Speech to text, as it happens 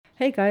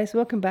Hey guys,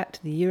 welcome back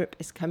to the Europe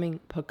is Coming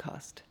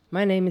podcast.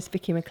 My name is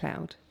Vicky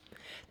McLeod.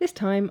 This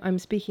time I'm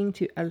speaking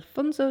to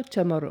Alfonso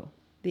Chamorro,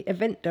 the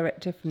event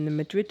director from the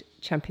Madrid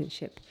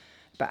Championship,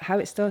 about how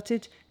it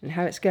started and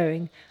how it's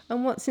going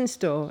and what's in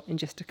store in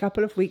just a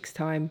couple of weeks'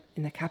 time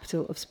in the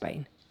capital of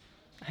Spain.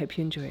 I hope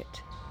you enjoy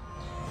it.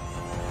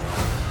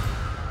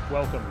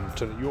 Welcome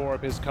to the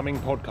Europe is Coming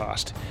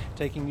podcast,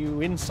 taking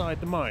you inside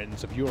the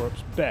minds of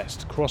Europe's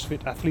best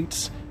CrossFit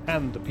athletes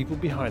and the people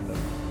behind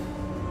them.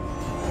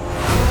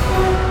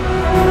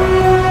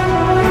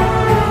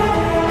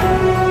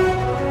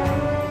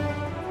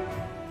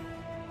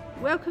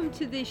 Welcome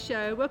to this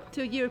show. Welcome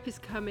to Europe is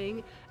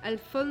Coming,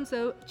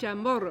 Alfonso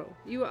Chamorro.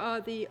 You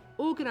are the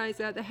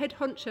organiser, the head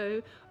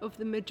honcho of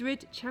the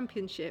Madrid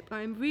Championship.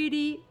 I'm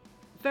really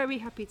very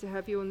happy to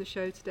have you on the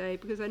show today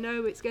because I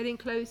know it's getting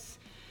close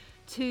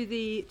to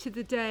the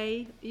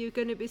day.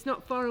 It's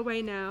not far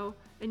away now,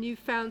 and you've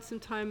found some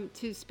time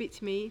to speak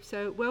to me.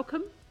 So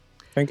welcome.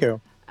 Thank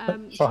you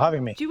for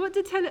having me. Do you want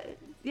to tell it?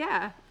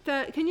 Yeah.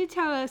 Can you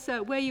tell us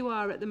where you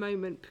are at the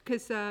moment?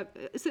 Because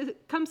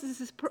it comes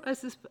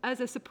as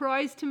a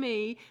surprise to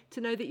me to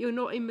know that you're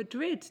not in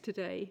Madrid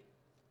today.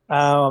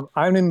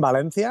 I'm in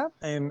Valencia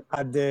and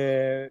at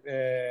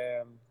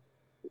the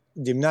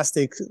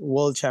Gymnastics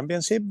World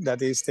Championship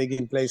that is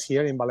taking place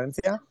here in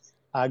Valencia.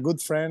 A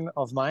good friend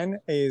of mine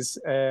is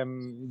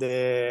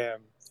the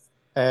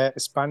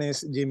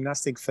Spanish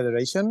Gymnastic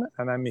Federation,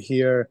 and I'm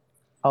here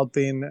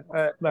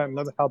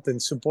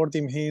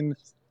supporting him.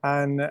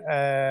 And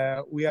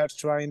we are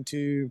trying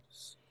to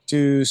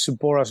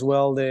support as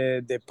well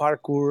the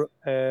parkour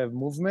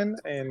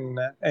movement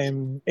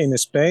in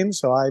Spain.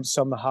 So I'm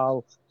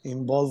somehow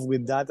involved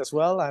with that as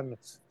well, and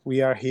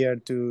we are here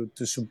to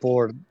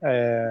support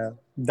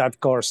that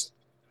course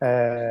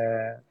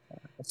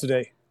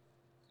today.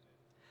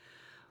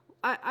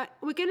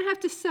 We're going to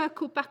have to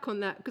circle back on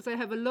that because I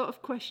have a lot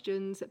of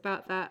questions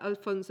about that,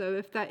 Alfonso,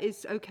 if that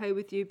is okay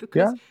with you,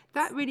 because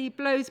that really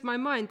blows my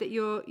mind that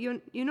you're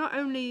not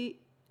only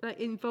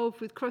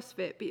involved with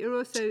CrossFit, but you're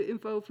also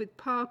involved with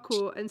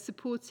parkour and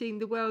supporting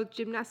the World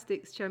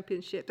Gymnastics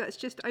Championship. That's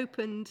just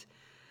opened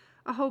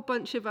a whole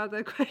bunch of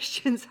other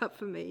questions up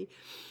for me.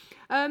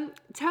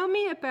 Tell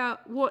me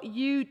about what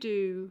you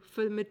do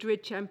for the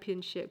Madrid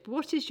Championship.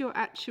 What is your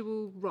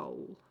actual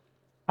role?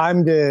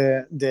 I'm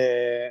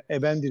the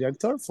event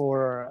director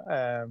for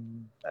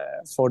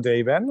the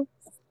event.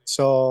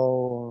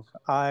 So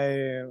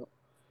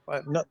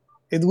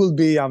it will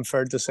be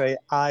unfair to say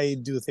I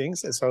do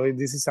things. So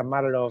this is a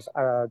matter of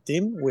a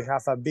team. We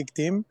have a big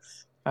team,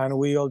 and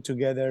we all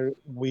together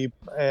we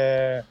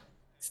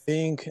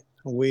think,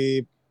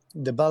 we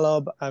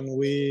develop, and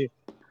we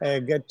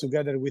get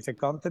together with a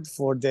content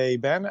for the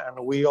event,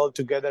 and we all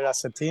together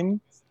as a team.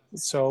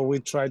 So we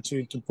try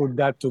to put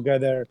that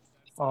together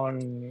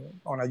on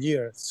a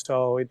year.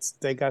 So it's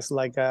take us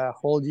like a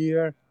whole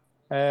year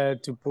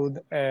to put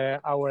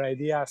our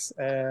ideas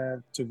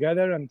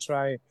together and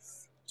try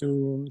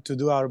to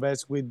do our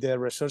best with the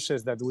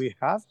resources that we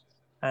have.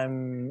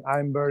 And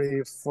I'm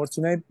very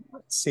fortunate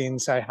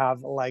since I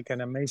have like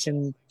an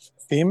amazing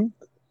team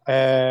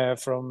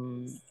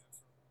from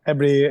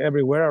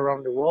everywhere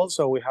around the world.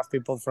 So we have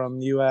people from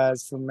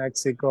US, from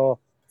Mexico,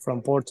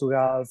 from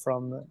Portugal,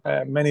 from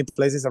many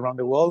places around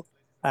the world.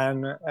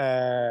 And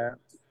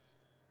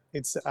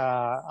it's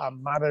a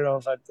matter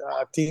of a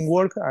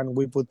teamwork, and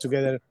we put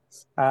together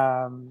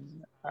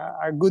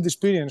a good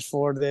experience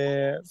for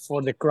the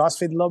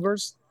CrossFit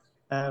lovers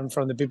and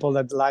from the people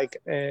that like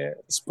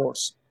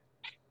sports.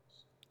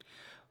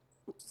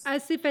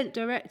 As event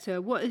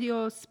director, what are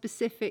your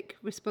specific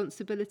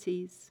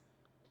responsibilities?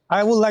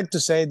 I would like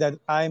to say that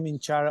I'm in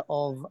charge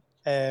of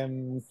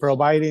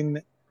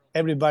providing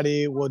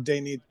everybody what they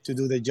need to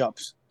do the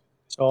jobs.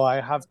 So I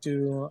have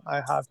to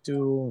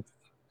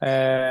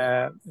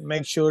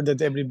make sure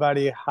that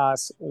everybody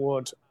has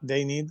what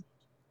they need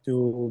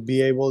to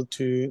be able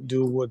to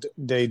do what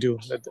they do,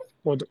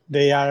 what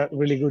they are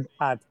really good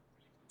at.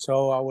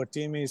 So our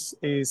team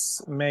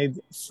is made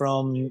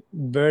from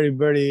very,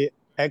 very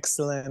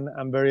excellent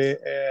and very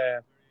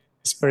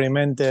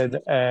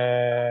experimented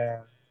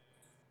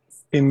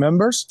team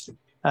members,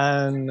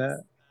 and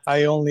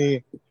I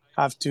only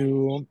have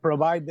to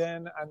provide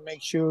them and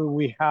make sure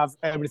we have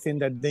everything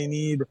that they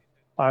need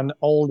and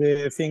all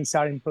the things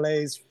are in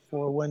place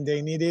for when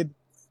they need it,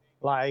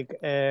 like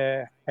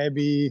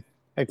heavy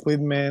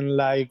equipment,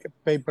 like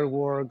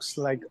paperwork,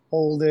 like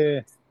all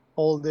the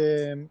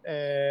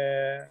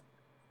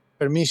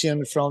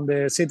permission from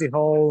the city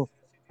hall,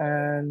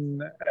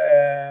 and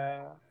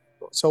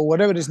so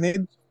whatever is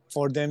needed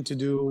for them to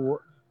do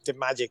the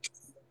magic.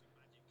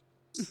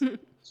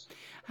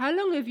 How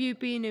long have you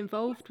been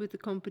involved with the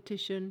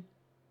competition?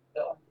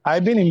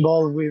 I've been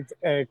involved with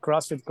a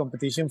CrossFit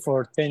competition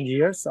for 10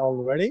 years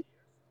already.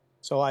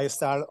 So I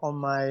started on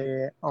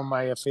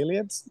my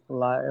affiliates,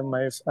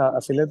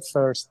 affiliate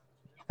first,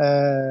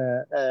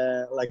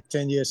 like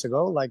 10 years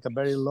ago, like a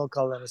very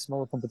local and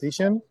small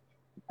competition.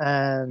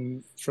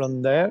 And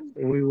from there,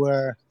 we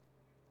were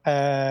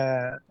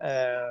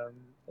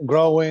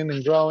growing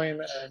and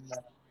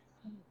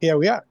here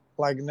we are,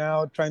 like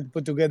now trying to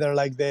put together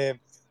like the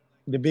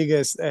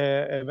biggest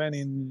event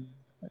in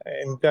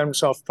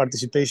terms of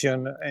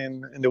participation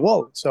in the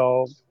world.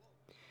 So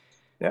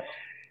yeah.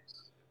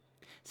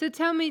 So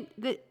tell me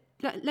that.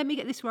 Let me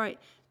get this right.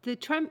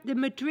 The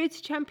Madrid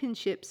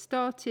Championship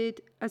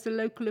started as a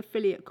local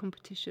affiliate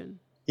competition.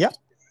 Yeah,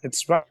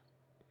 it's right.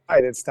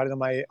 It started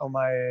on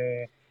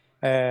my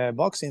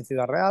box in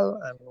Ciudad Real,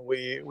 and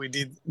we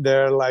did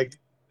there like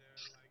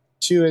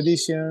 2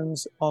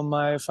 editions on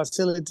my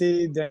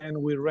facility.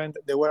 Then we rent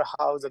the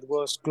warehouse that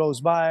was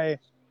close by.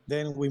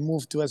 Then we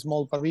moved to a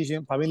small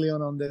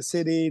pavilion on the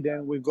city.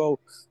 Then we go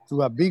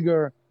to a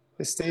bigger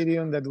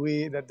stadium that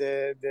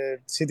the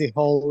city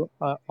hall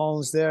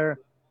owns there.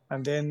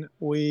 And then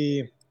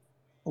we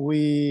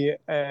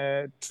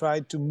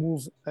tried to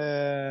move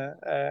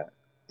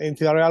in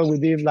Villarreal. We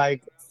did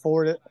like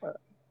four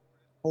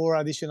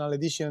additional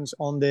editions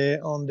on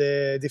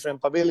the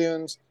different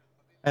pavilions,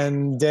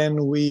 and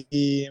then we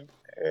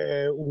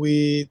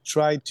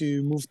tried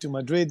to move to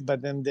Madrid,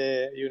 but then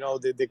the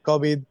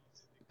COVID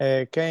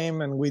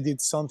came, and we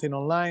did something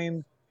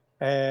online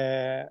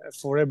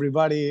for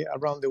everybody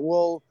around the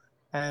world,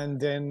 and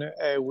then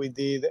we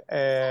did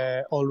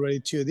already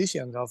 2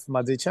 editions of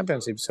Madrid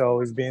Championship. So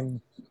it's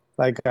been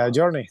like a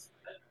journey.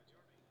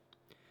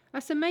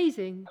 That's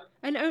amazing,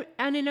 and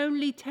in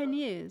only 10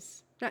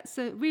 years, that's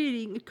a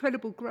really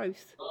incredible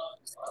growth.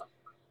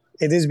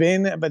 It has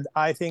been, but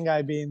I think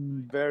I've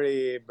been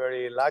very,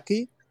 very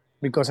lucky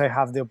because I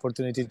have the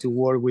opportunity to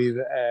work with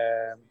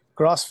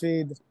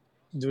CrossFit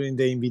during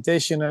the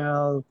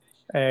Invitational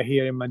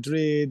here in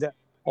Madrid.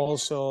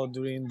 Also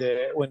during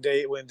when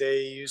they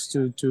used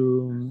to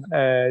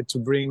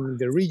bring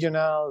the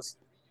regionals,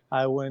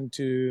 I went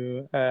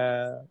to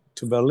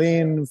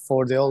Berlin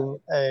for the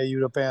all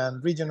European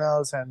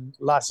regionals, and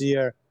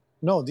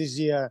this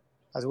year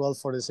as well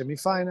for the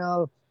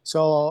semifinal.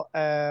 So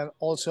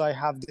also I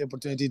have the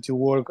opportunity to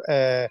work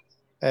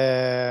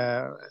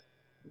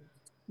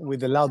with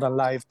the Loud and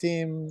Live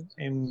team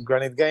in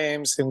Granite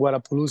Games in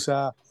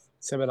Guadalajara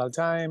several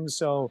times.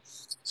 So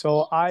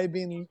I've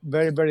been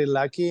very, very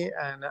lucky,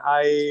 and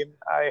I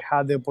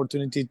had the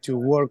opportunity to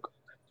work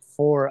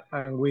for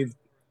and with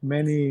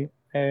many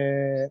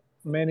good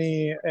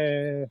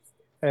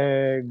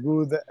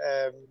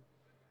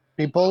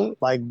people,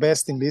 like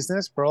best in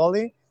business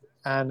probably,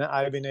 and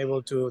I've been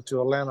able to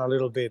learn a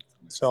little bit.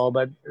 So,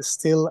 but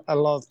still a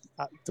lot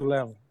to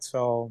learn.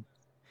 So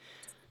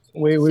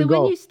we will So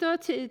go.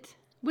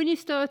 when you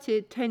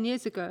started 10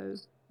 years ago,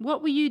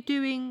 what were you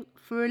doing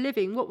for a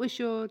living? What was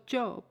your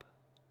job?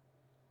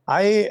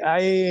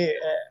 I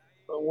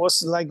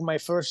was like my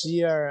first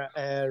year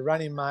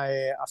running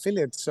my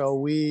affiliate. So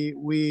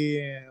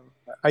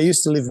I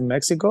used to live in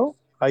Mexico.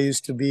 I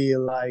used to be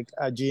like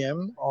a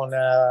GM on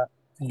a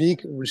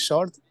big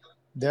resort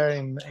there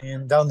in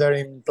down there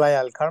in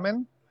Playa del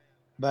Carmen.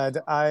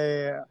 But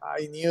I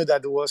knew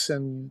that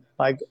wasn't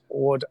like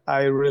what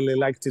I really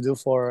like to do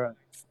for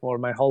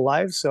my whole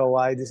life. So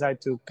I decided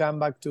to come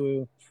back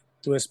to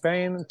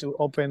Spain to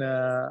open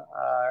a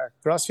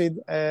CrossFit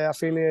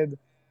affiliate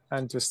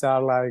and to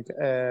start like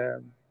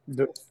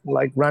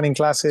running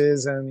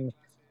classes and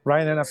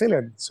running an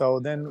affiliate. So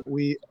then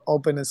we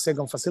opened a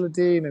second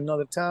facility in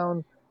another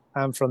town,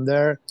 and from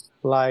there,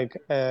 like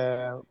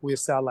we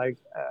start like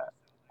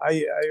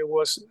I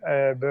was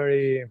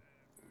very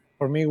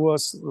for me it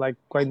was like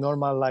quite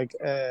normal, like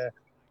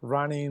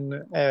running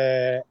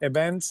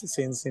events,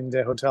 since in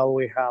the hotel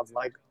we have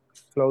like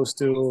close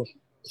to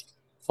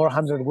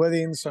 400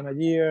 weddings on a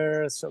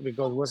year. So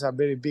because it was a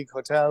very big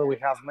hotel, we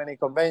have many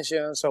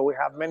conventions, so we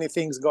have many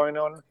things going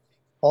on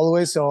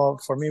always. So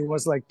for me it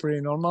was like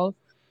pretty normal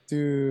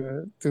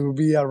to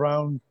be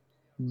around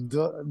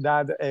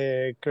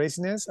that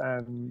craziness.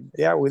 And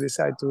yeah, we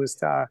decided to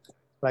start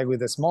like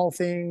with a small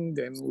thing,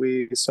 then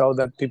we saw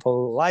that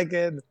people like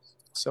it,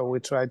 so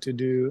we tried to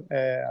do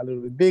a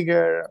little bit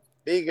bigger,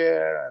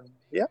 and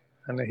yeah,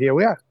 and here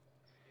we are.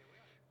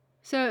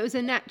 So it was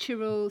a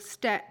natural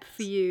step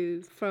for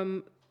you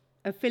from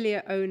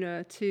affiliate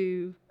owner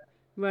to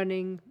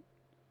running,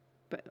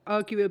 but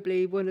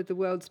arguably one of the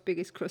world's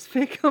biggest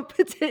CrossFit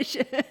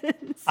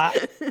competitions.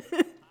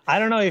 I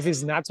don't know if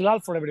it's natural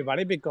for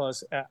everybody,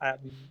 because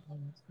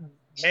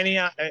many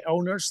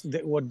owners,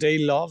 what they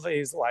love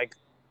is like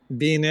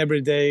being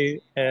every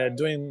day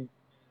doing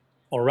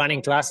or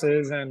running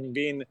classes and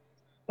being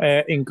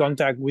in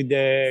contact with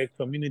the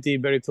community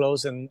very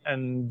close,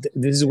 and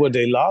this is what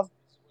they love.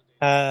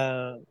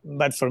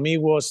 But for me,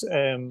 it was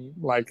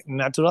like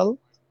natural.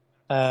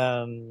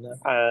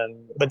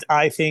 But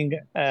I think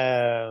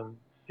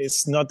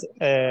it's not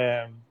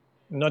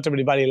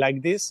everybody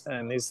like this,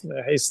 and it's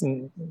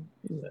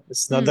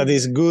not that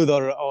it's good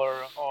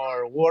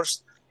or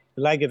worse,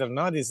 like it or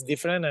not. It's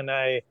different, and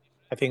I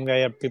think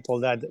there are people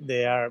that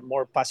they are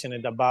more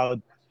passionate about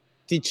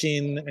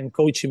teaching and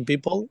coaching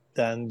people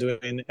than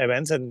doing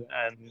events, and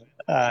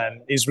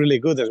it's really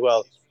good as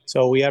well.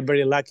 So we are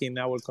very lucky in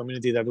our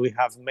community that we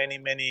have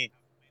many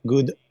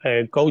good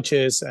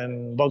coaches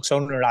and box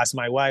owners as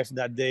my wife,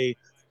 that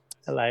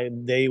like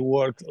they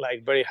work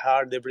like very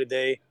hard every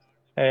day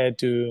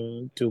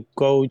to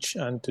coach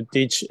and to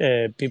teach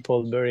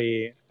people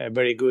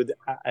very good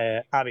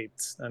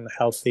habits and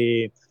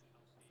healthy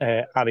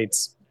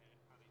habits.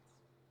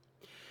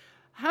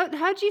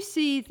 How do you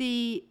see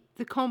the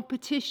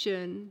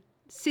competition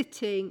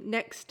sitting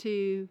next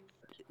to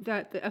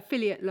the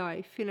affiliate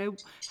life? You know,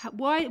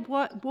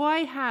 why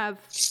have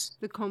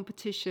the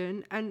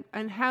competition,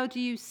 and how do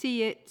you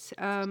see it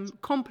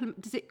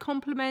complement? Does it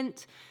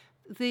complement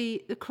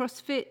the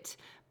CrossFit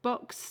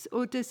box,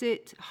 or does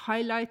it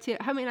highlight it?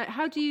 I mean, like,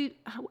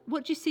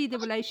 what do you see the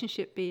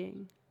relationship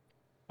being?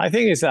 I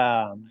think it's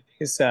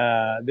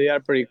they are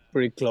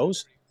pretty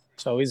close.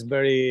 So it's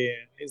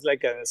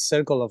like a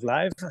circle of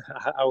life,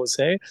 I would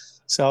say.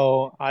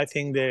 So I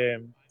think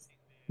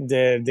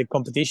the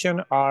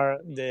competition are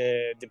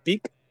the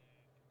peak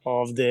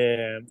of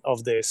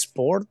the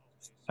sport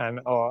and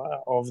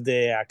of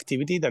the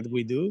activity that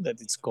we do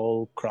that it's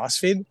called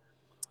CrossFit,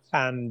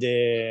 and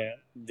the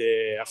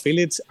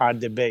affiliates are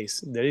the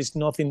base. There is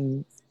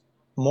nothing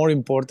more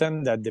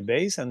important than the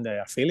base and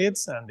the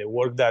affiliates, and the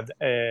work that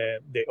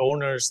the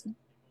owners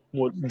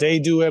what they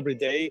do every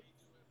day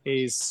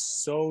is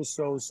so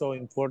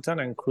important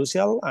and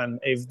crucial. And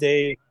if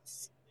they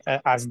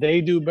as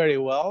they do very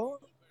well,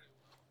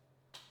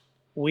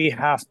 we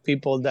have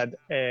people that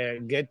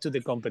get to the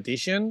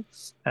competition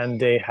and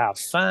they have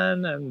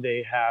fun, and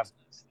they have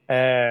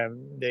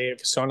they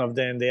some of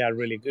them they are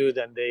really good,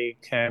 and they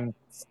can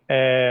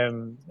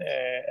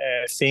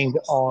think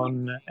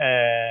on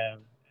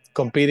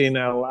competing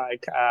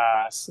like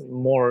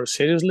more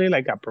seriously,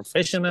 like a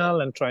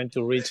professional, and trying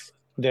to reach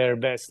their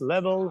best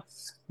level.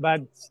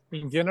 But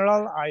in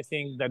general, I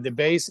think that the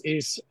base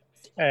is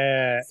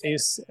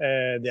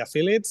the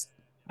affiliates,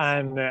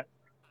 and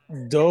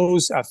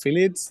those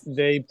affiliates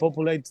they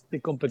populate the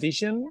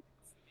competition,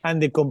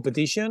 and the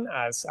competition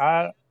as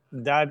are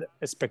that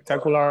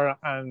spectacular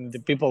and the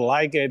people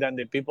like it and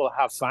the people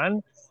have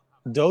fun,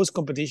 those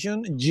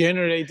competition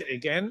generate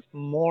again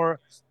more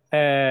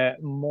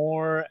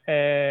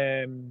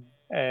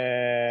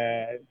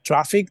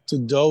traffic to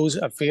those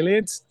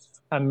affiliates,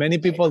 and many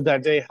people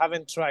that they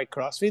haven't tried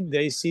CrossFit,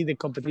 they see the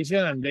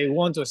competition and they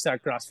want to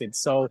start CrossFit.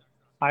 So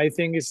I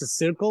think it's a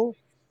circle,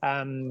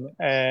 and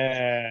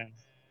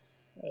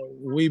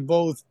we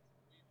both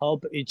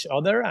help each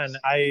other, and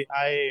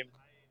I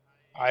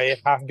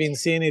have been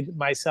seeing it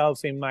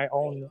myself in my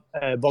own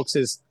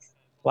boxes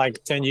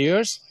like 10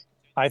 years.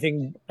 I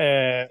think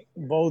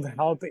both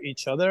help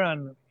each other,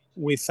 and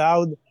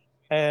without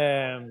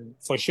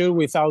for sure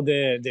without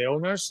the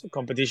owners,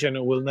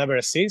 competition will never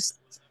exist.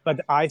 But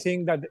I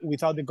think that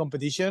without the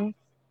competition,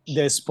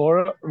 the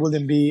sport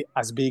wouldn't be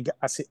as big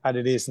as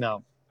it is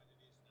now.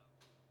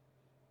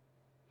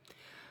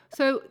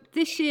 So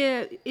this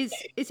year is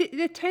it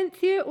the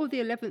 10th year or the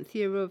 11th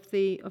year of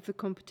the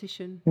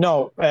competition?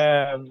 No,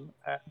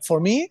 for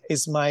me,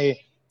 it's my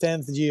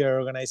 10th year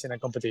organizing a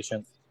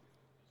competition.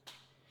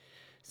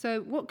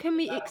 So what can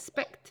we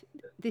expect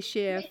this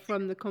year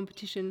from the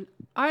competition?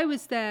 I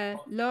was there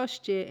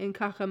last year in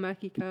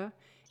Cajamarca.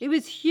 It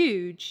was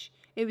huge.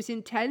 It was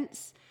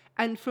intense,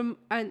 and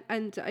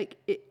like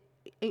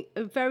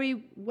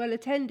very well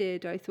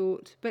attended, I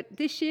thought. But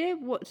this year,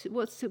 what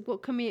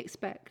can we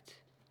expect?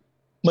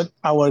 But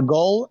our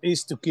goal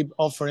is to keep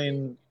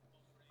offering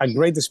a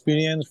great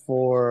experience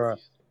for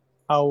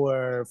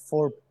our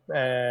four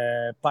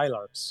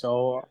pillars.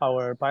 So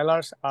our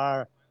pillars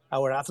are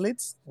our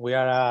athletes. We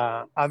are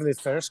a athlete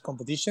first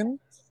competition.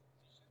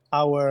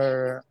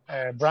 Our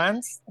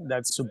brands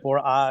that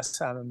support us,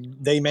 and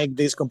they make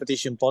this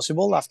competition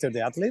possible after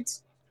the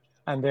athletes.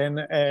 And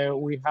then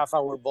we have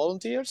our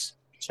volunteers,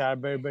 which are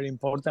very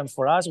important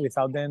for us.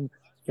 Without them,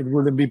 it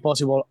wouldn't be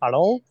possible at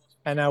all.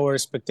 And our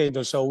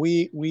spectators. So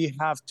we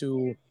have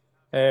to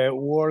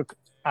work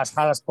as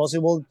hard as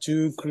possible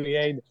to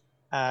create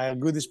a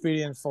good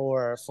experience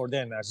for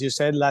them. As you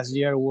said, last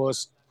year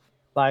was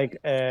like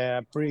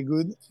pretty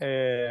good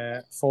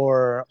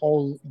for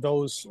all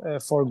those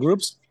four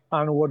groups.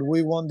 And what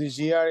we want this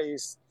year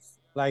is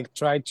like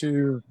try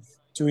to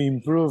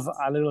improve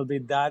a little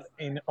bit that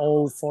in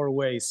all four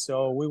ways.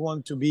 So we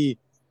want to be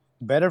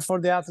better for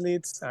the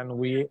athletes, and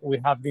we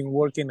have been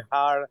working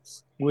hard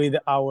with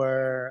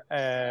our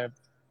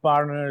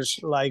partners.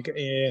 Like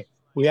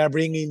we are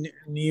bringing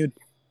new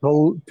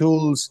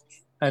tools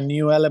and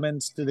new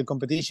elements to the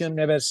competition,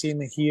 never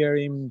seen here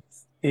in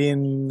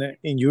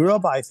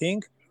Europe. I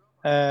think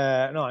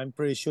no, I'm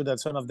pretty sure that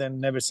some of them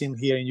never seen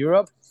here in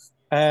Europe.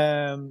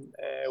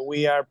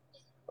 We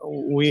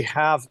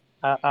have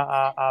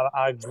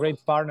a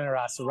great partner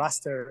as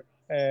Raster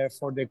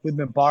for the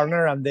equipment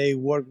partner, and they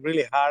work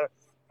really hard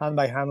hand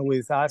by hand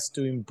with us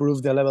to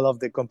improve the level of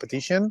the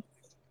competition.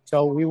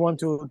 So we want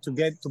to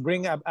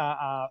bring a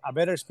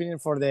better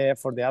experience for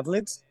the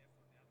athletes.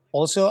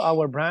 Also,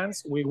 our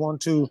brands, we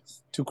want to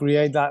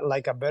create that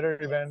like a better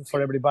event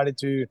for everybody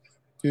to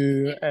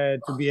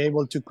be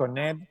able to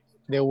connect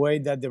the way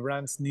that the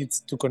brands needs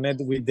to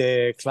connect with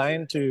the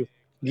client, to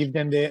give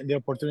them the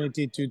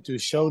opportunity to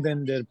show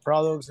them their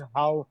products,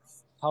 how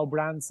how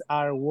brands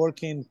are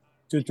working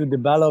to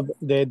develop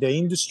the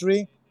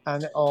industry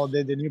and all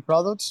the new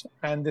products.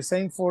 And the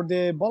same for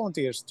the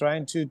volunteers,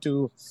 trying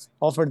to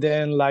offer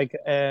them like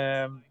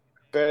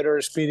better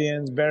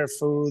experience, better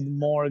food,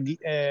 more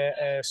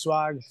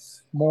swag,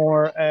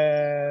 more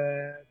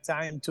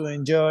time to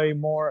enjoy,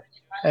 more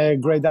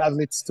great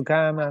athletes to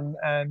come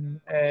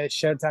and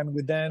share time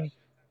with them,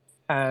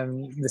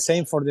 and the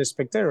same for the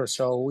spectators.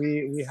 So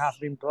we have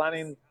been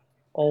planning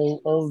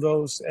all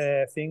those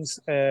things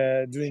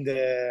during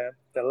the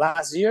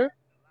last year,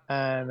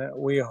 and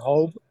we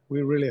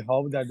really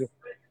hope that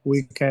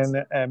we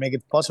can make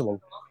it possible.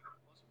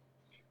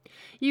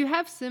 You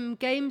have some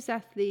games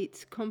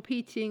athletes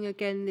competing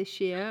again this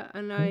year,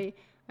 and I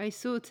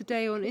saw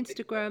today on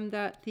Instagram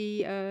that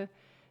the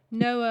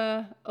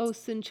Noah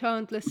Olsen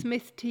Chandler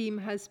Smith team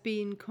has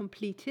been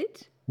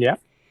completed. Yeah.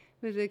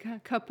 With a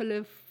couple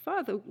of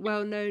rather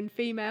well-known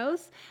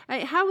females.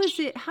 How does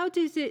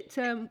it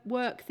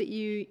work that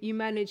you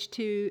manage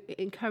to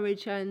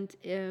encourage and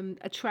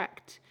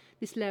attract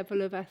this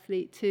level of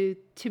athlete to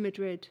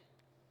Madrid?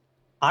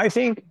 I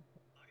think,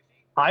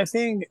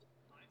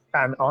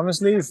 and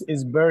honestly,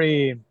 it's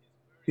very,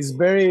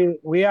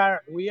 we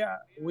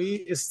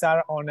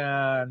start on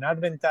an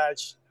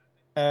advantage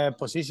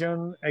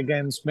position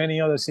against many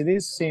other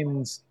cities,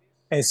 since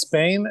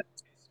Spain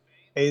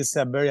is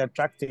a very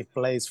attractive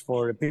place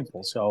for the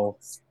people. So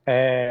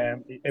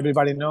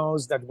everybody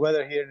knows that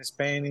weather here in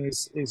Spain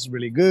is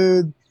really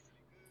good,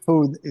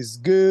 food is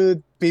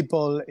good,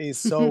 people is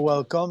so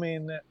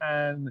welcoming,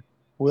 and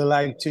we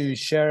like to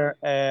share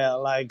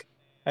our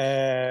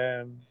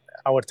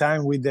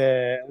time with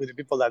the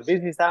people that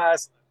visit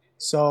us.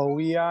 So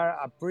we are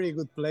a pretty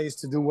good place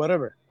to do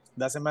whatever.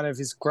 Doesn't matter if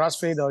it's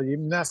CrossFit or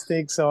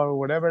gymnastics or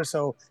whatever.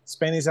 So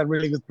Spain is a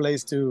really good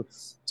place to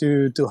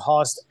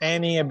host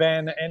any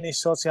event, any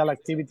social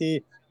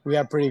activity. We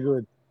are pretty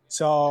good.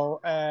 So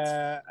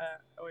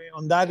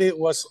on that, it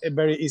was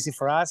very easy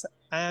for us.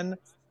 And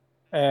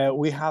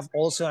we have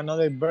also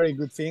another very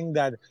good thing,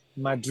 that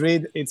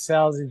Madrid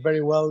itself is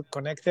very well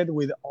connected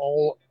with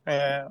all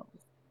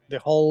the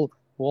whole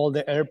world.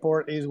 The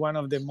airport is one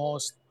of the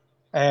most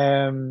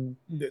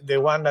the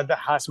one that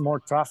has more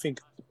traffic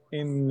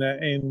in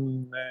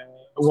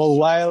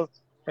worldwide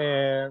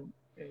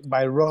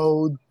by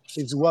road.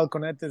 It's well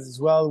connected as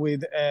well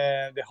with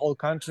the whole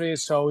country,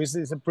 so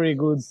it's a pretty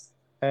good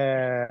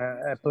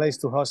place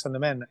to host an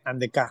event.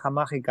 And the Caja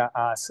Mágica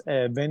as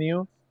a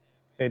venue,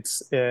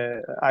 it's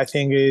I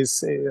think it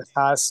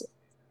has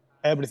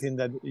everything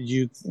that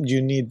you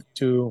need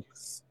to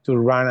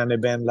run an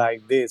event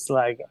like this,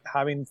 like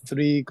having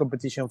 3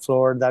 competition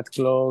floor that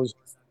close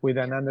with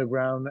an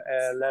underground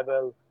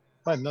level,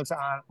 but not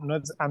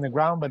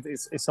underground, but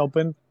it's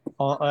open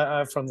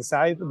from the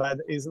side, but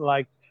it's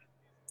like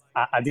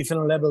a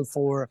different level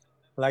for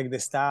like the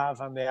staff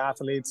and the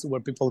athletes,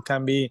 where people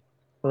can be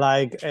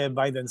like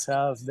by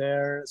themselves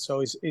there,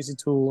 so it's easy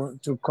to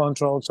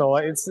control. So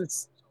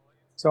it's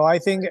so I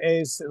think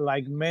it's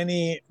like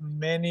many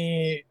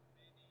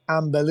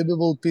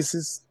unbelievable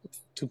pieces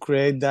to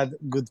create that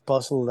good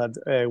puzzle that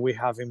we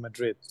have in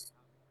Madrid.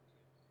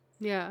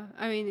 Yeah,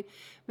 I mean,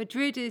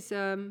 Madrid is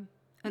an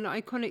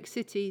iconic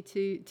city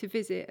to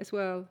visit as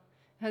well.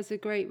 It has a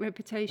great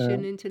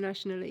reputation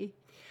internationally.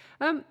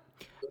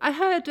 I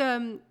heard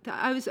that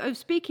I was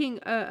speaking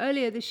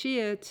earlier this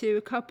year to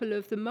a couple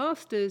of the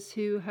masters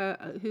who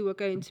were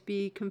going to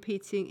be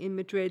competing in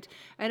Madrid,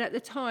 and at the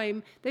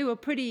time they were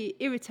pretty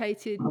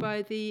irritated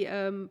by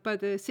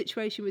the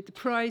situation with the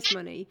prize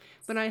money.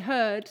 But I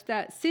heard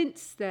that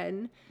since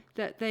then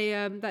that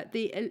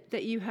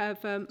that you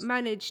have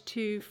managed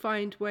to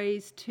find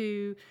ways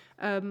to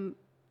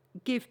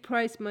give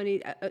prize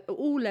money at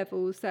all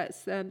levels. That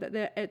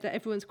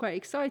everyone's quite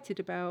excited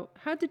about.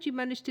 How did you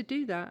manage to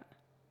do that?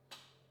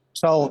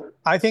 So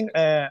I think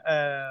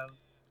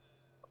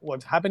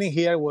what's happening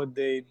here, what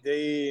they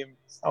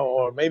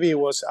or maybe it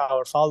was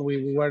our fault,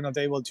 we were not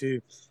able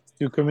to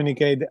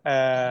communicate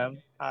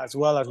as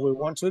well as we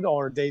wanted,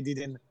 or they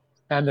didn't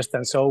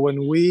understand. So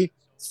when we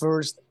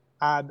first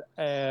had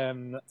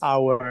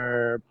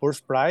our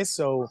first prize,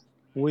 so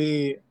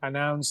we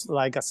announced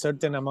like a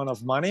certain amount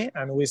of money,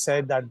 and we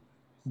said that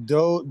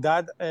though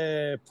that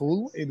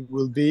pool, it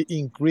will be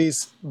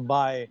increased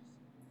by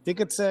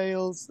ticket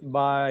sales,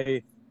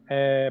 by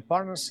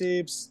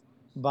partnerships,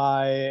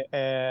 by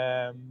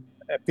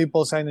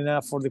people signing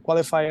up for the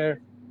qualifier.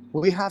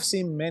 We have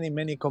seen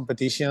many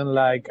competition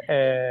like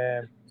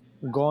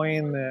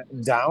going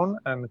down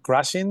and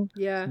crashing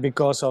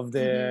because of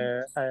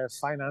the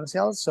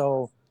financials.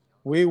 So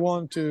we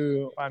want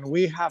to, and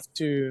we have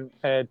to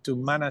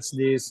manage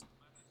this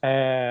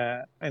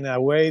in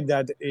a way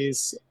that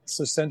is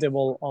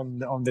sustainable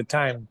on the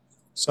time.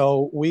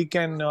 So we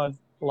cannot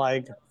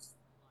like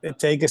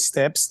take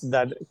steps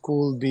that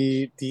could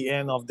be the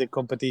end of the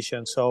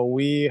competition. So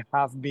we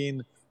have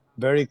been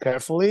very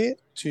carefully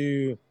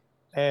to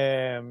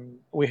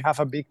we have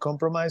a big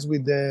compromise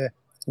with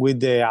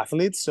the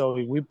athletes.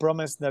 So we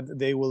promise that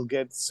they will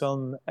get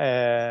some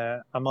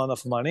amount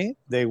of money.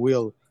 They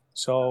will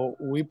So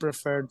we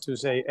prefer to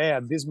say, hey,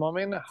 at this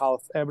moment, how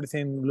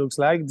everything looks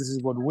like, this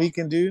is what we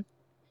can do,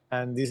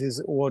 and this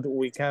is what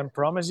we can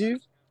promise you.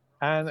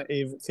 And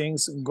if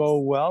things go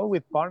well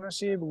with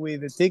partnership,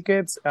 with the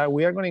tickets,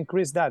 we are going to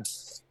increase that.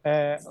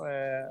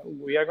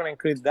 We are going to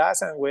increase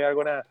that, and we are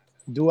going to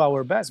do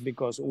our best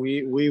because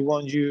we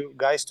want you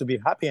guys to be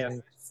happy.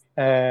 And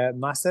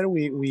master,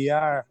 we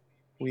are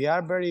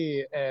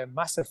very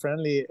master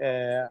friendly.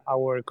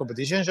 Our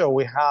competition, so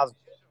we have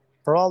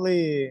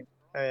probably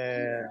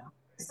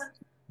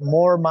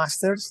more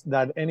masters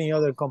than any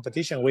other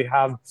competition. We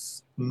have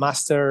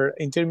master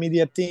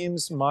intermediate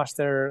teams,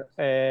 master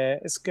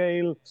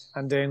scale,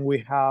 and then we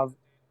have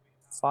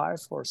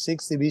 5 or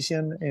 6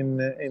 division in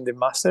the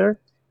master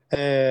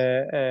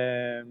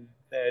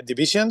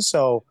division.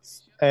 So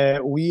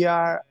we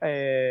are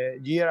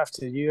year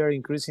after year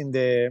increasing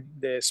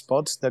the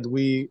spots that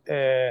we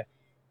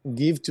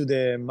give to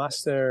the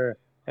master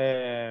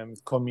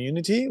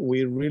community.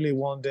 We really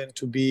want them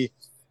to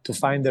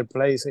find their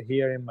place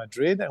here in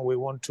Madrid, and we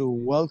want to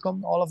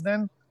welcome all of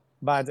them.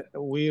 But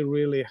we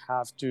really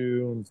have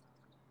to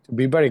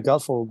be very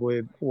careful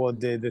with what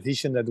the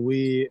decision that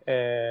we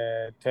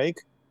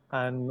take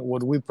and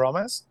what we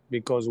promise,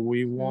 because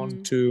we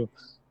want to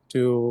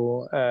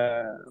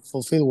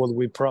fulfill what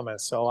we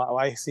promise. So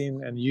I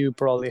seen, and you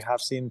probably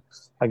have seen,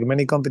 like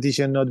many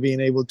competition not being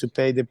able to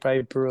pay the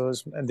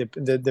papers and the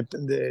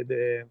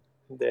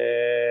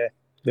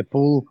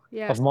pool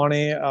of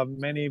money.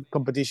 Many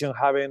competition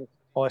having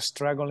or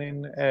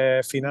struggling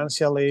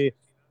financially,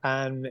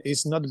 and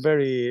it's not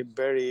very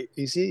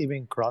easy.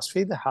 Even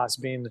CrossFit has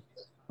been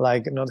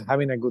like not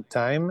having a good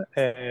time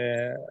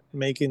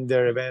making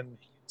their event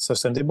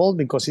sustainable,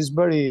 because it's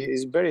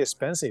very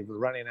expensive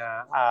running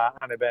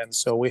an event.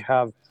 So we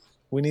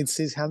need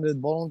 600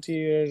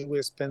 volunteers.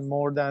 We spend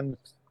more than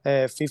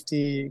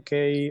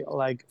 50K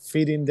like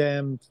feeding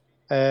them.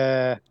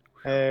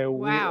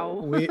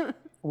 Wow.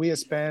 We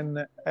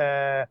spend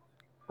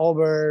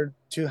over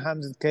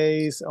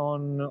 200Ks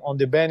on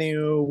the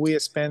venue. We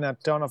spend a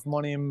ton of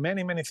money in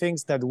many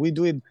things that we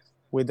do it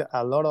with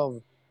a lot of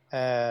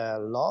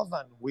love,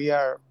 and we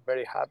are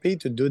very happy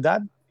to do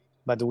that.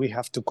 But we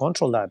have to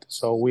control that.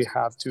 So we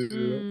have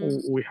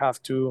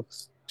to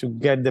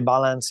get the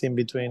balance in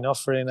between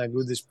offering a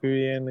good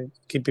experience,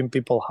 keeping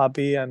people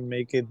happy, and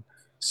make it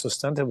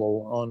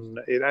sustainable on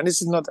it. And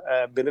this is not,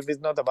 believe it's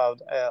not about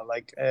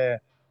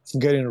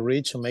getting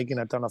rich or making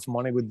a ton of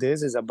money with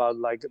this. It's about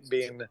like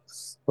being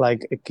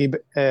like keep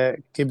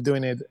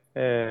doing it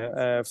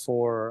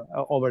for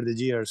over the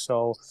years.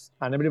 So,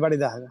 and everybody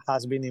that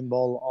has been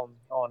involved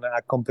on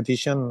a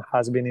competition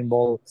has been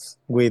involved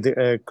with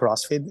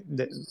CrossFit.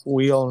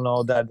 We all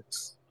know that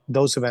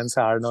those events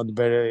are not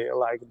very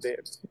like the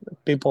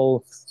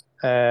people.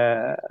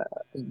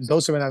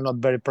 Those events are not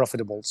very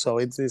profitable. So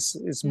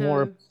it's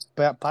more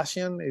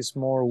passion. It's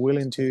more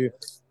willing to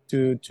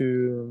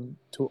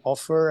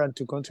offer and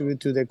to contribute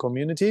to the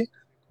community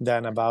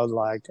than about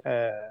like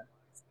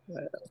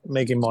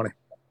making money.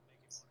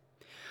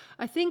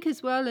 I think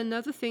as well,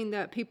 another thing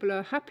that people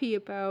are happy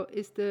about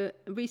is the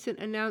recent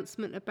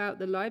announcement about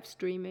the live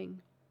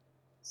streaming.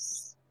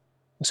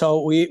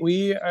 So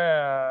we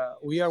are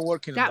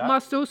working on that. That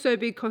must also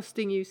be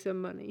costing you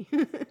some money.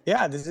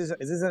 Yeah, this is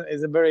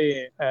a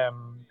very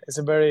it's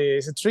a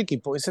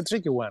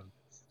tricky one.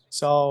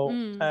 So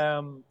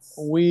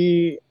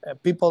we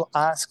people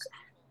ask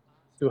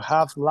to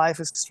have live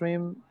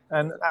stream,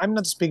 and I'm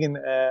not speaking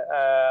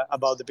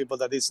about the people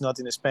that is not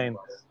in Spain,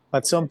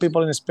 but some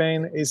people in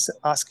Spain is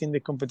asking the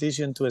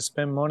competition to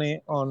spend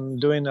money on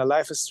doing a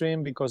live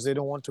stream because they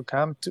don't want to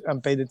come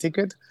and pay the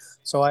ticket.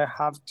 So I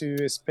have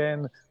to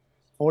spend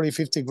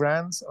 40-50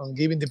 grand on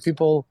giving the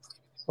people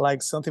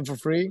like something for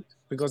free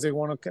because they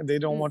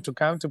don't want to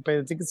come to pay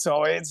the ticket.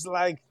 So it's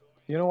like,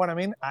 you know what I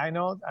mean? I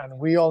know, and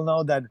we all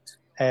know that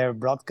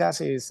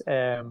broadcast is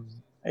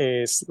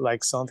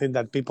like something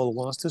that people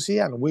wants to see,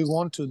 and we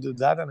want to do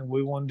that, and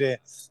we want the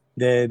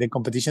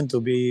competition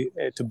to be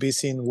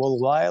seen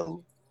worldwide.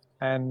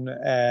 And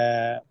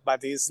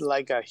but it's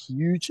like a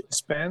huge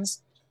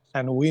expense,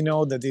 and we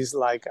know that it's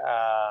like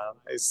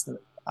it's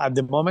at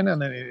the moment,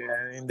 and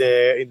in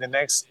the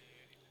next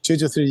 2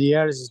 to 3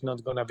 years, it's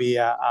not going to be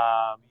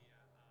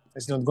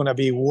it's not going to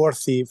be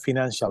worthy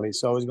financially.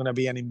 So it's going to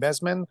be an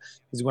investment.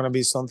 It's going to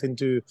be something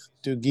to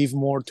give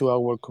more to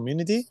our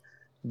community.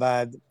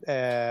 But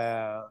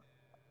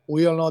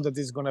we all know that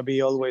it's going to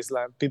be always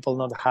like people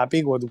not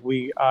happy what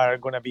we are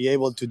going to be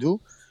able to do.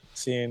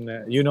 Seeing,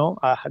 you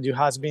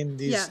has been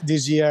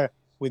this year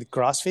with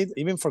CrossFit.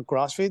 Even for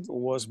CrossFit,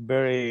 was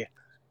very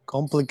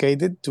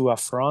complicated to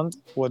affront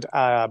what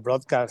a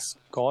broadcast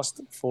cost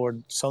for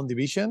some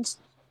divisions.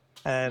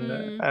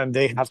 And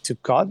they have to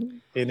cut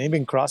in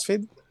even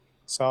CrossFit.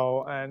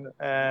 So and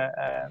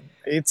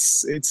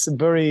it's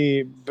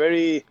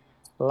very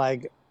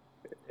like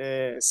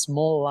a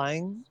small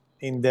line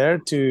in there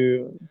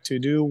to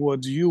do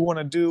what you want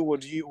to do,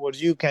 what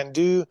you can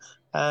do,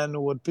 and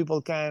what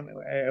people can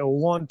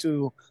want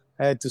to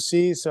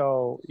see.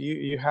 So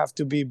you have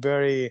to be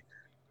very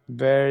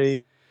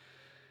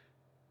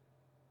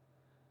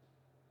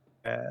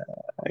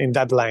in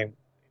that line.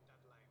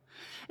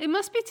 It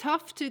must be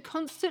tough to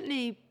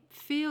constantly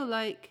feel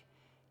like,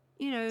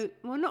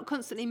 well, not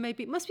constantly,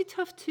 maybe. It must be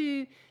tough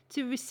to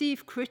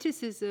receive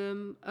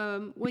criticism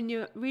when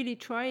you're really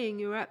trying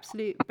your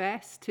absolute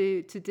best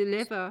to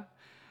deliver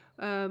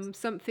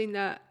something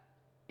that,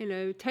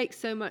 takes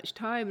so much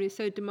time and is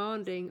so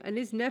demanding and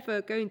is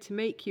never going to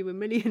make you a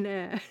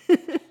millionaire.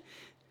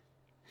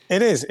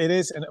 It is, and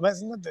it's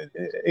not,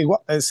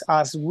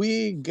 as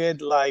we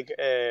get like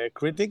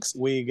critics,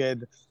 we get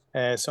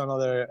some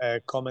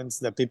other comments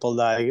that people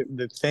like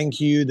that thank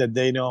you, that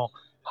they know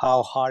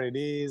how hard it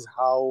is,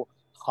 how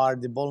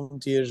hard the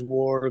volunteers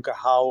work,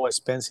 how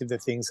expensive the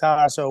things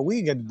are. So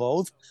we get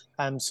both,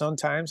 and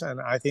sometimes, and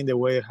I think the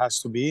way it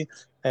has to be,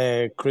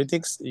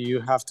 critics, you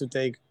have to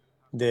take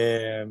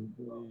the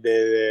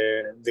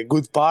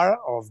good part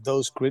of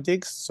those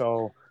critics.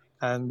 So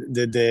and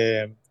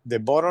the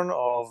bottom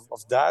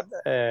of that,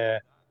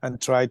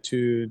 and try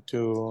to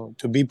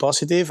be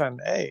positive, and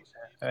hey,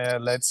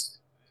 let's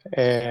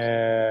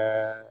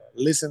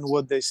listen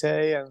what they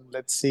say, and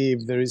let's see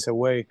if there is a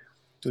way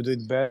to do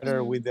it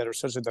better with the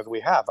resources that we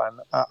have.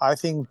 And I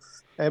think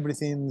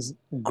everything's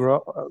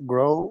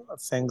grow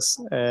thanks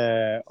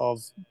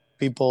of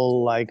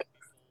people like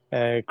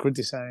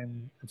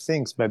criticizing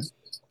things, but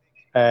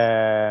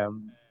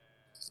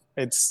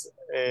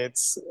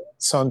it's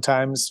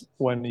sometimes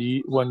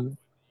when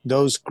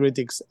those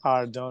critics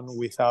are done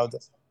without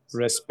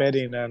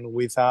respecting and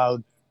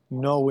without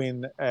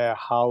knowing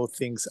how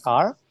things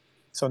are,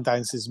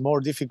 sometimes it's more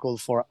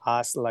difficult for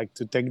us like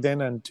to take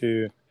them and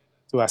to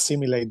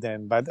assimilate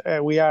them. But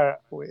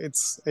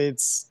it's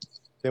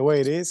the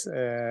way it is,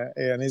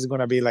 and it's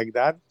gonna be like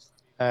that,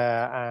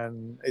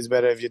 and it's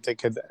better if you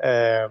take it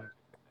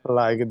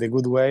like the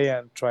good way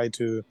and try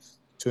to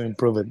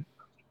improve it.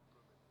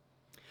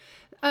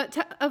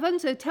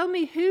 Alfonso, tell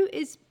me, who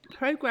is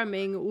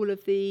programming all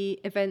of the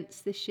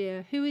events this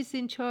year? Who is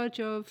in charge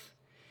of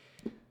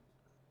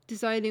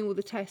designing all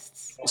the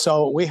tests?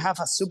 So we have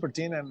a super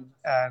team,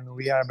 and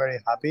we are very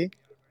happy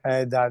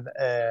that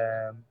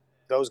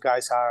those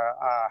guys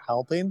are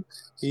helping.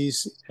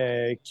 Is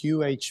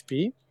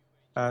QHP,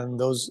 and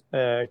those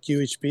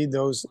QHP,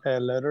 those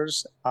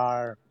letters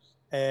are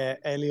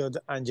Elliot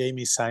and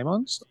Jamie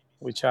Simons,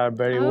 which are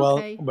very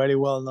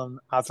well known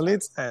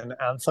athletes, and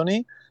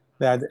Anthony,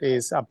 that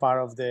is a part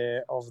of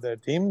the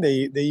team.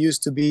 They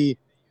used to be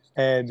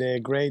the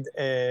great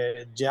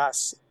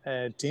jazz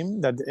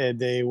team that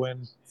they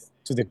went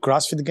to the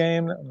CrossFit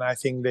game, and I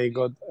think they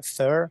got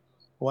third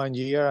 1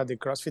 year at the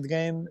CrossFit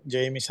game.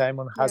 Jamie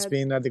Simon has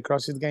been at the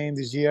CrossFit game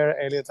this year.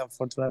 Elliot,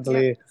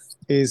 unfortunately,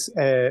 is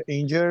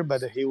injured,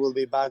 but he will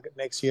be back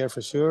next year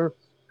for sure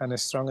and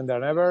stronger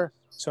than ever.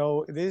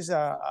 So this is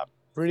a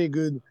pretty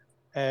good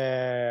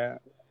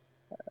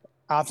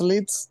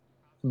athletes,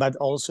 but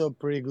also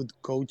pretty good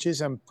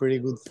coaches and pretty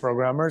good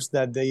programmers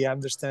that they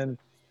understand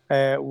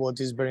what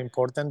is very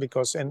important,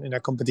 because in a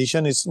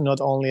competition, it's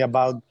not only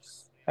about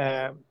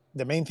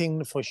the main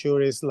thing for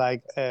sure is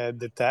like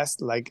the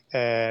test, like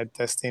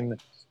testing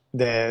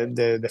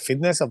the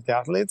fitness of the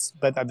athletes,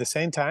 but at the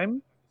same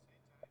time,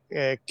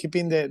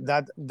 keeping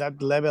that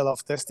level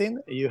of testing,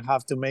 you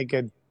have to make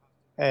it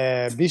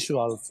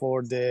visual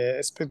for the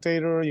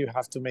spectator. You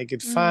have to make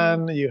it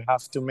fun. You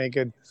have to make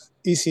it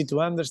easy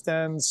to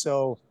understand.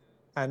 So,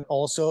 and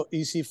also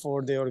easy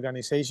for the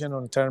organization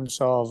in terms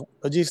of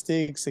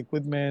logistics,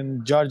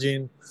 equipment,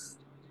 judging.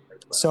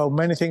 So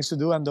many things to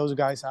do, and those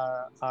guys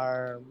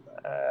are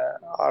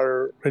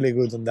really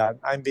good on that.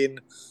 I've been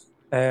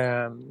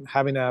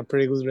having a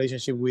pretty good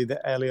relationship with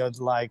Elliot,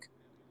 like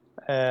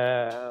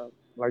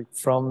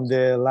from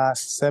the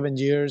last 7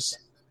 years,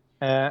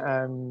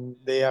 and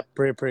they are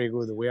pretty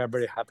good. We are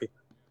very happy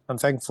and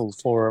thankful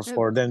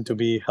for them to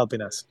be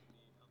helping us.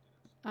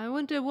 I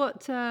wonder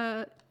what.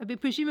 I mean,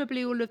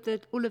 presumably all of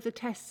the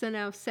tests are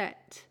now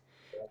set.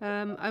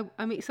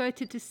 I'm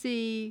excited to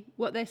see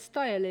what their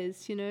style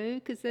is,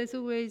 because there's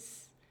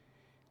always,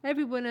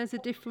 everyone has a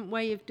different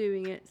way of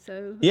doing it.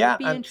 So it'll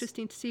be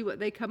interesting to see what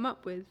they come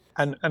up with.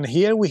 And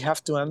here we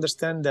have to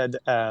understand that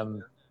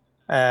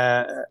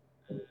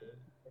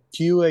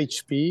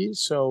QHP,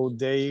 so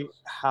they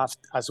have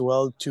as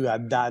well to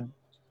adapt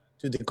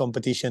to the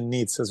competition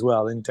needs as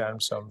well, in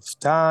terms of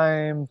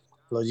time,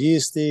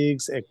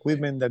 logistics,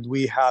 equipment that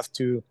we have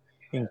to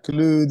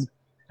include.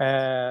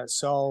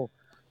 So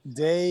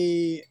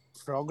they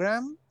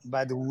program,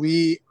 but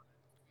we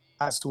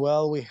as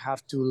well, we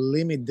have to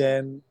limit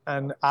them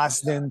and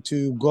ask them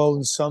to go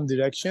in some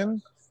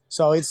direction.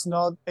 So it's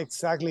not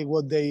exactly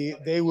what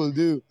they will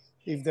do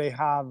if they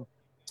have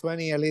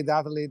 20 elite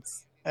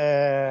athletes,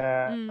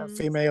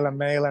 female and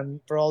male,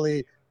 and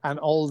probably, and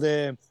all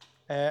the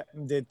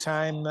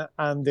time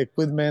and the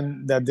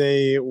equipment that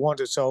they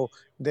wanted. So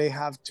they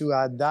have to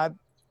adapt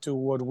to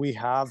what we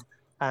have,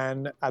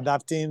 and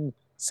adapting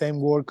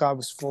same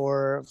workouts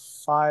for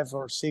 5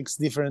 or 6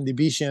 different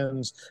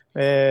divisions,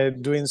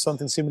 doing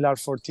something similar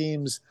for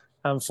teams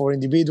and for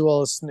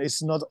individuals.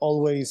 It's not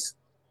always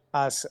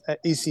as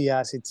easy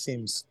as it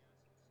seems.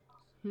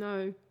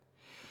 No.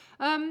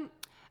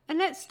 And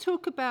let's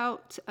talk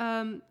about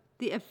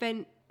the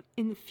event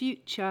in the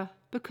future,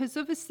 because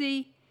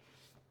obviously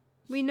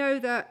we know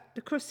that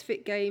the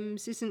CrossFit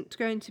Games isn't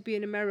going to be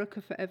in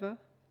America forever.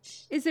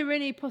 Is there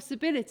any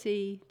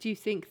possibility, do you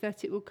think,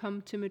 that it will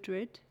come to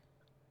Madrid?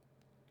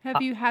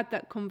 Have you had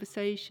that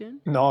conversation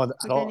No,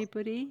 with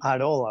anybody?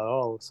 At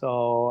all.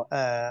 So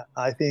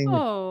Oh, I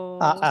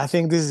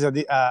think this is a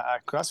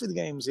CrossFit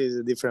Games is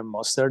a different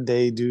monster.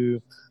 They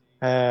do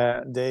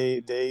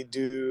they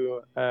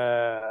do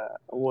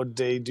what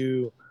they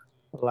do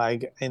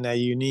like in a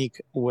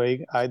unique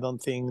way. I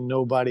think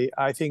nobody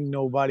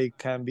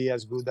can be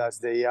as good as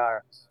they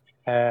are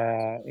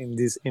in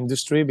this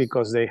industry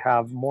because they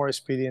have more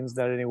experience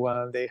than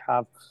anyone. They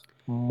have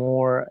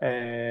more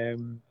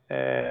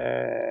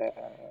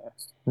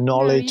no,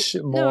 knowledge,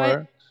 no,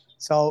 more.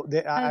 So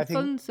I think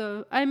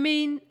Alfonso, I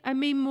mean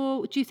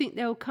more, do you think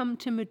they'll come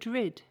to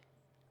Madrid?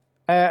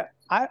 uh,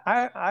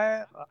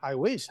 I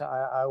wish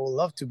I would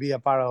love to be a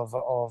part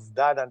of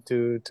that and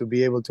to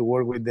be able to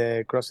work with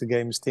the CrossFit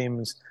Games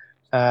teams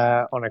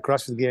on a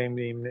CrossFit game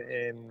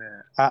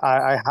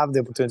I have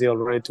the opportunity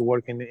already to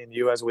work in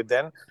US with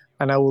them,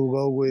 and I will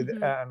go with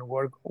and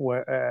work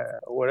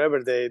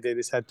wherever they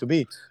decide to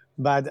be.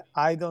 But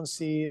I don't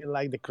see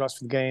like the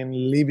CrossFit game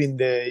leaving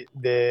the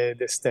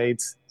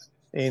states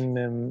in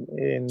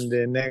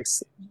the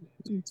next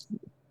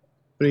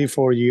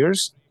 3-4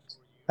 years,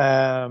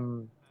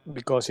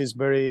 because it's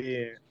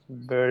very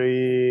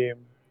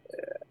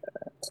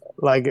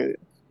like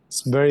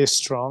it's very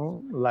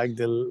strong, like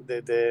the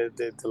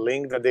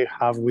link that they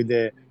have with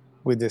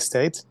the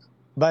states.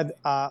 But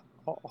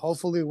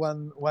hopefully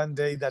one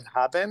day that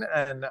happen,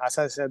 and as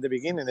I said at the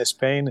beginning,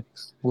 Spain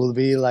will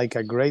be like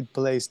a great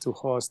place to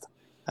host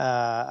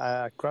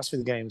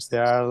CrossFit Games.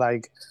 There are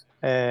like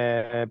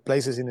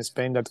places in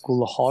Spain that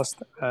could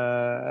host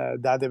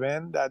that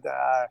event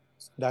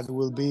that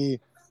will be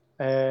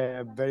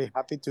very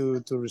happy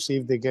to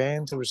receive the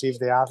game, to receive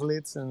the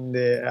athletes and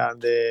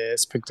the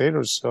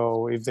spectators.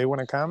 So if they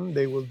want to come,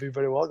 they will be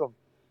very welcome.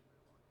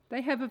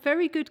 They have a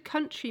very good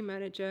country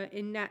manager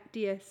in Nat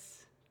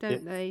Diaz, Yeah.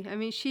 don't they? I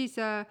mean,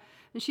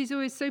 and she's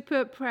always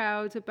super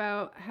proud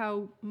about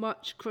how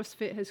much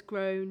CrossFit has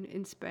grown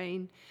in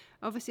Spain.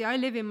 Obviously, I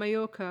live in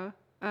Mallorca,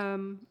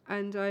 and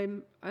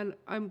I'm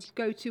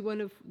go to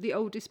one of the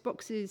oldest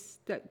boxes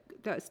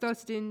that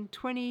started in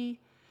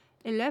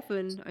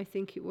 2011, I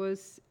think it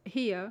was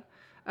here.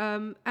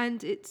 And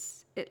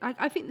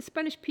I think the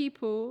Spanish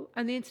people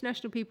and the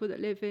international people that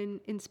live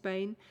in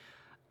Spain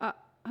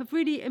have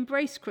really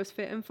embraced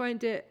CrossFit and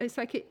find it's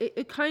like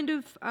it kind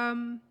of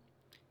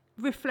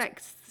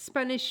reflects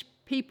Spanish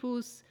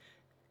people's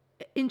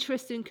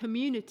interest in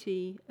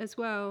community as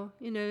well,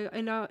 you know,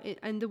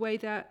 and the way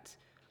that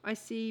I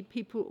see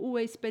people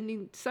always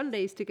spending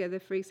Sundays together,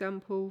 for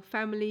example,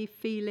 family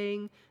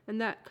feeling and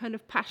that kind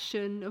of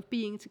passion of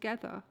being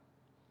together.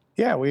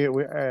 Yeah, we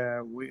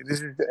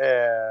this is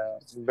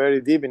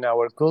very deep in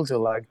our culture,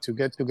 like to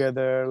get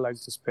together, like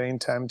to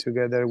spend time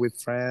together with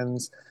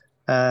friends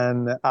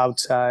and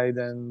outside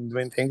and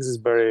doing things is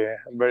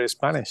very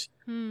Spanish.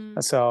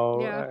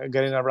 So Yeah,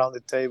 getting around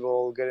the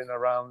table, getting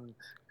around,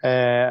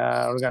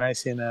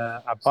 organizing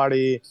a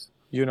party,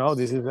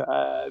 this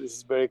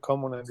is very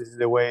common, and this is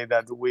the way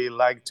that we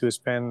like to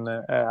spend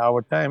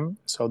our time.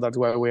 So that's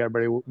why we are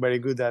very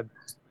good at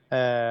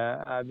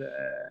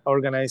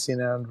organizing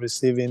and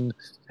receiving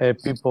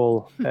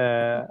people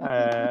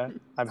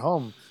at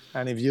home.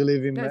 And if you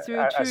live in that's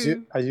very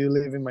true. as you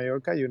live in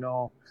Mallorca, you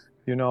know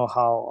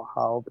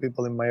how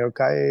people in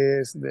Mallorca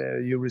is.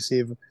 You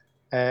receive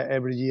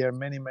every year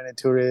many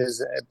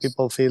tourists.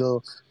 People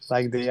feel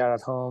like they are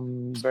at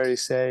home, very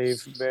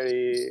safe,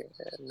 very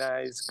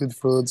nice, good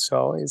food.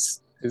 So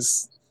it's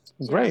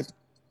Yeah. great.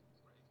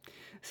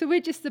 So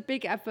we're just a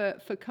big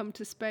advert for come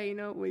to Spain,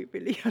 aren't we,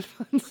 really,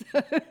 Alfonso?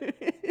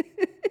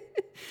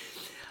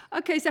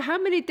 Okay, so how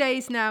many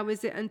days now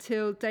is it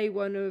until day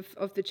one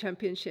of the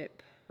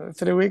championship?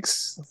 3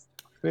 weeks,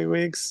 3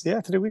 weeks,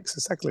 yeah, 3 weeks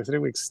exactly, 3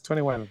 weeks,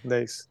 21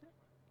 days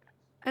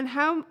And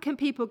how can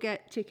people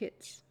get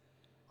tickets?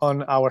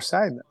 on our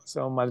side.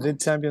 So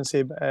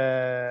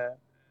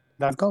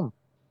madridchampionship.com.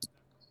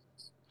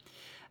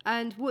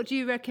 And what do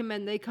you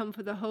recommend? They come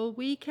for the whole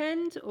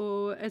weekend,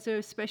 or is there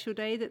a special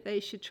day that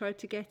they should try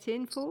to get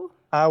in for?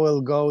 I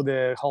will go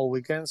the whole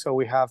weekend. So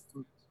we have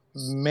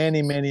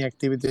many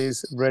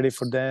activities ready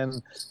for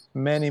them,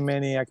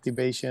 many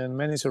activation,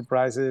 many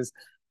surprises.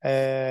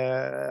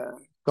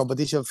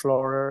 Competition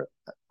floor,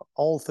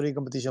 all three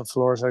competition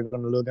floors are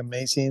going to look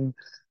amazing.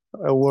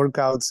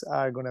 Workouts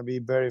are going to be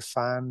very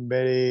fun,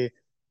 very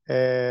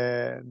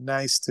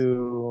nice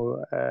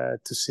to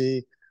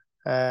see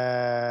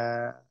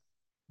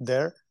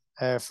there.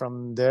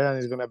 From there, and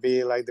it's going to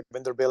be like the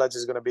vendor village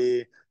is going to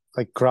be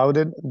like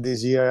crowded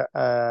this year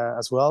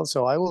as well.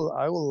 So I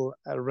will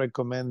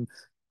recommend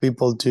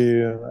people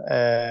to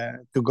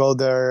go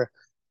there,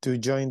 to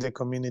join the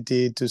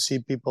community, to see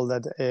people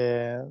that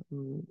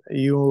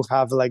you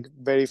have like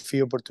very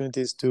few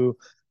opportunities to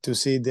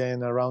see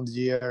them around the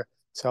year.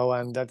 So,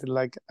 and that is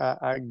like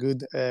a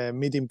good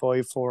meeting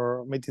point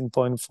for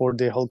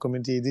the whole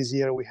community. This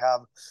year we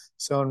have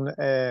some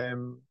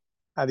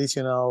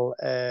additional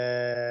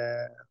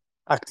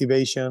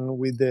activation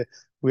with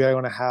we are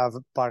going to have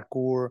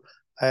parkour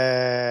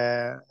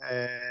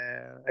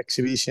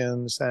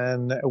exhibitions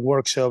and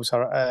workshops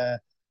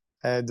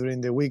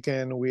during the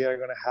weekend. We are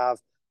going to have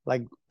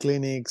like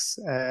clinics,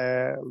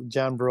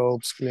 jump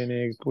ropes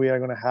clinic. We are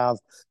going to have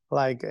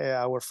like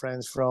our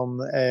friends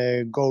from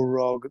Go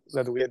Rock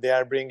that they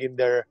are bringing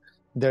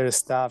their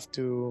stuff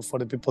for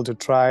the people to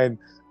try it.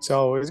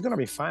 So it's going to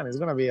be fun. It's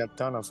going to be a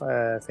ton of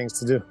things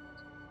to do.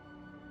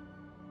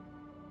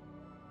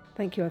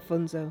 Thank you,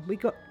 Alfonso. We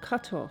got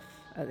cut off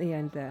at the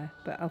end there,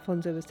 but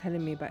Alfonso was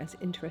telling me about his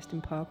interest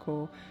in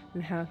parkour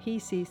and how he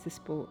sees the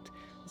sport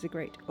as a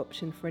great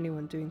option for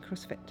anyone doing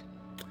CrossFit.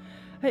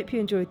 I hope you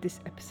enjoyed this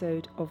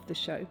episode of the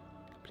show.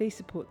 Please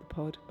support the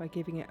pod by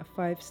giving it a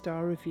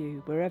 5-star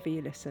review wherever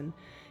you listen.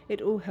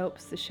 It all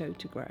helps the show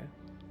to grow.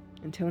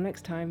 Until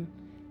next time,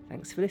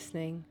 thanks for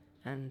listening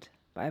and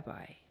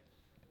bye-bye.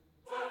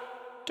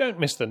 Don't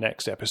miss the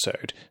next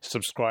episode.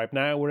 Subscribe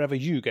now wherever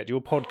you get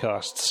your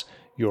podcasts.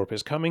 Europe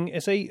is Coming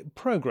is a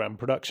programme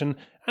production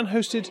and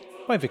hosted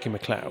by Vicky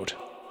McLeod.